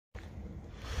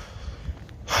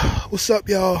What's up,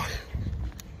 y'all?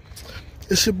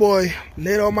 It's your boy,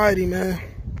 Nate Almighty, man.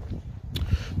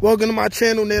 Welcome to my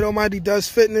channel, Nate Almighty Does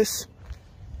Fitness.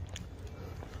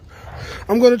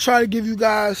 I'm going to try to give you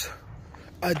guys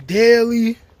a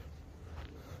daily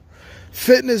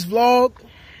fitness vlog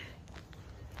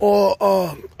or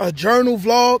a journal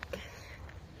vlog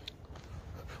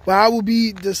where I will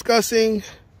be discussing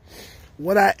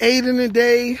what I ate in a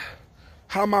day,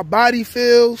 how my body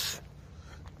feels.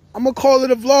 I'm going to call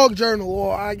it a vlog journal,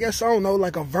 or I guess, I don't know,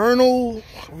 like a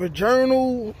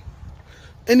journal.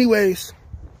 Anyways,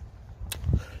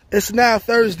 it's now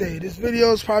Thursday. This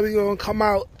video is probably going to come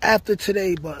out after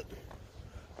today, but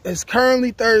it's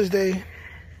currently Thursday.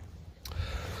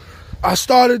 I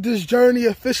started this journey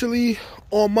officially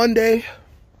on Monday.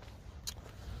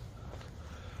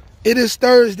 It is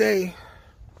Thursday.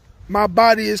 My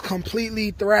body is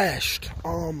completely thrashed.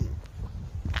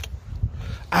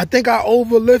 I think I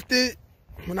overlifted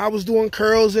when I was doing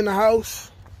curls in the house.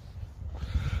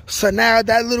 So now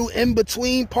that little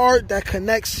in-between part that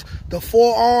connects the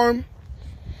forearm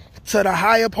to the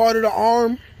higher part of the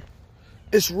arm,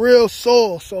 it's real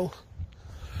sore. So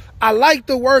I like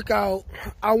the workout.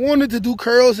 I wanted to do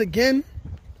curls again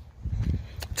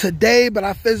today, but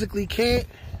I physically can't.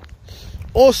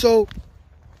 Also,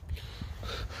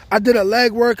 I did a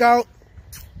leg workout.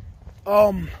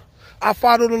 I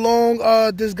followed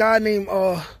along this guy named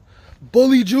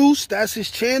Bully Juice. That's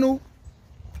his channel.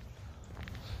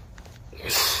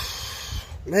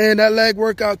 Man, that leg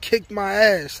workout kicked my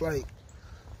ass. Like,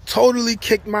 totally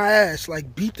kicked my ass.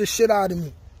 Like, beat the shit out of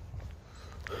me.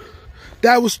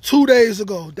 That was 2 days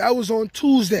ago. That was on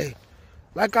Tuesday.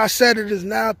 Like I said, it is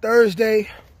now Thursday.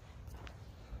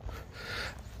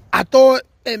 I thought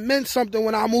it meant something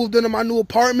when I moved into my new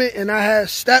apartment and I had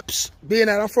steps, being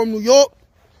that I'm from New York.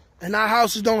 And our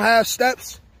houses don't have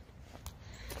steps.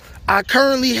 I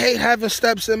currently hate having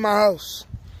steps in my house.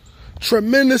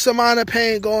 Tremendous amount of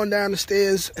pain going down the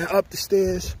stairs and up the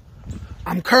stairs.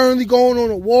 I'm currently going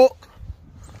on a walk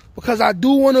because I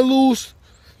do want to lose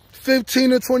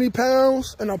 15 or 20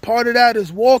 pounds. And a part of that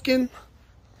is walking.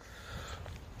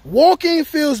 Walking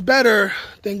feels better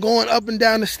than going up and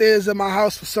down the stairs in my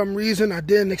house for some reason. I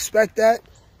didn't expect that.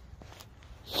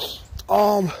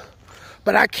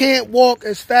 But I can't walk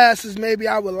as fast as maybe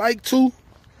I would like to.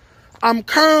 I'm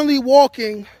currently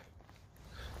walking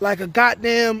like a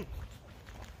goddamn,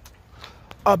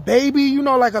 a baby, you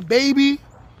know, like a baby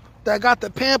that got the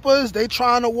Pampers. They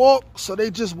trying to walk, so they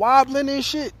just wobbling and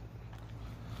shit.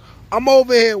 I'm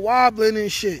over here wobbling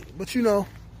and shit. But you know,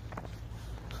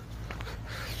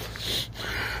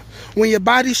 when your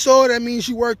body's sore, that means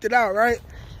you worked it out, right?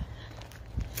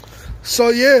 So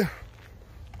yeah.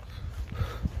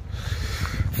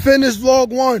 Fitness vlog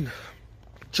 1,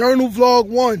 journal vlog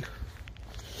 1,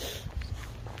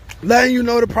 letting you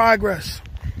know the progress.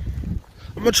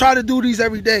 I'm going to try to do these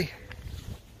every day.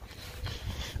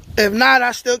 If not,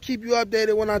 I still keep you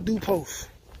updated when I do post.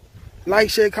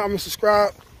 Like, share, comment,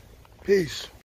 subscribe. Peace.